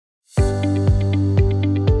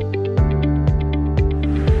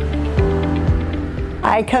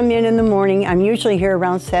I come in the morning. I'm usually here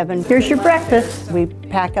around 7. Here's your breakfast. We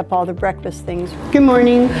pack up all the breakfast things. Good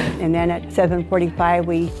morning. And then at 7:45,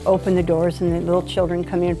 we open the doors and the little children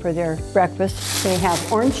come in for their breakfast. They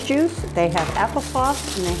have orange juice, they have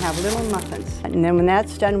applesauce, and they have little muffins. And then when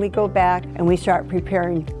that's done, we go back and we start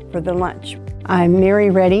preparing for the lunch. I'm Mary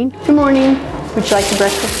Redding. Good morning. Would you like the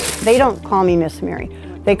breakfast? They don't call me Miss Mary.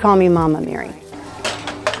 They call me Mama Mary.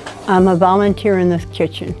 I'm a volunteer in the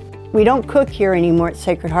kitchen. We don't cook here anymore at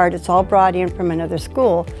Sacred Heart. It's all brought in from another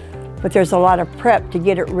school, but there's a lot of prep to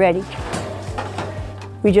get it ready.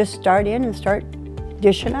 We just start in and start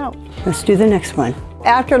dishing out. Let's do the next one.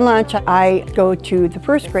 After lunch, I go to the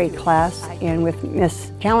first grade class and with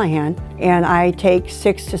Miss Callahan, and I take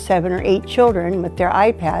 6 to 7 or 8 children with their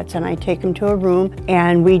iPads, and I take them to a room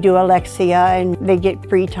and we do Alexia and they get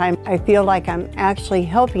free time. I feel like I'm actually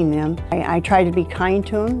helping them. I try to be kind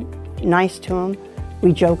to them, nice to them.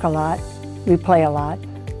 We joke a lot, we play a lot,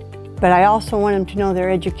 but I also want them to know their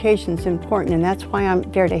education is important, and that's why I'm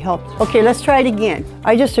there to help. Okay, let's try it again.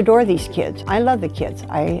 I just adore these kids. I love the kids.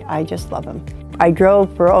 I just love them. I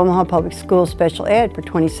drove for Omaha Public Schools Special Ed for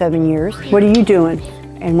 27 years. What are you doing?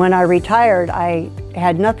 And when I retired, I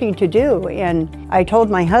had nothing to do, and I told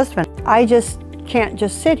my husband, I just can't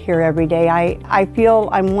just sit here every day. I feel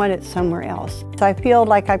I'm wanted somewhere else. So I feel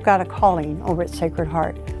like I've got a calling over at Sacred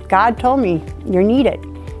Heart. God told me, you're needed.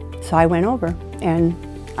 So I went over and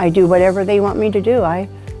I do whatever they want me to do. I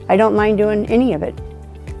don't mind doing any of it.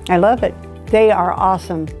 I love it. They are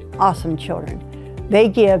awesome, awesome children. They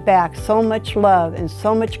give back so much love and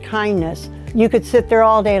so much kindness. You could sit there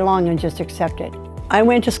all day long and just accept it. I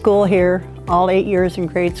went to school here, all 8 years in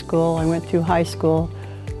grade school. I went through high school.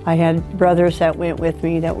 I had brothers that went with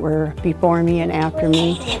me that were before me and after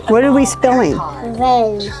me. What are we spilling?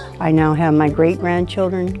 Vase. I now have my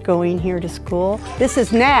great-grandchildren going here to school. This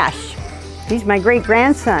is Nash. He's my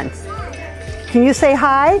great-grandson. Can you say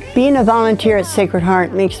hi? Being a volunteer at Sacred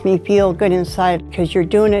Heart makes me feel good inside because you're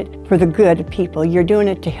doing it for the good of people. You're doing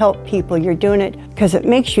it to help people. You're doing it because it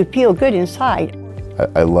makes you feel good inside.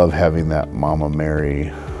 I love having that Mama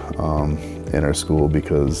Mary in our school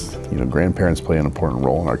because, you know, grandparents play an important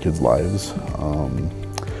role in our kids' lives.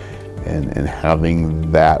 And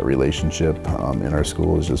having that relationship in our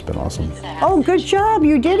school has just been awesome. Oh, good job,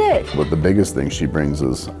 you did it. But the biggest thing she brings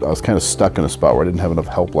is, I was kind of stuck in a spot where I didn't have enough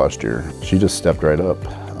help last year. She just stepped right up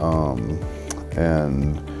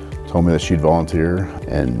and told me that she'd volunteer,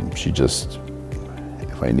 and she just,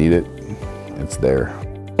 if I need it, it's there.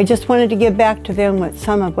 I just wanted to give back to them with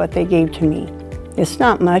some of what they gave to me. It's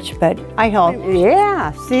not much, but I help.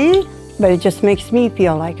 Yeah, see? But it just makes me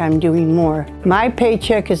feel like I'm doing more. My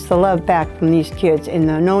paycheck is the love back from these kids and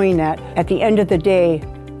the knowing that at the end of the day,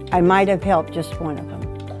 I might have helped just one of them.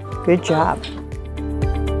 Good job.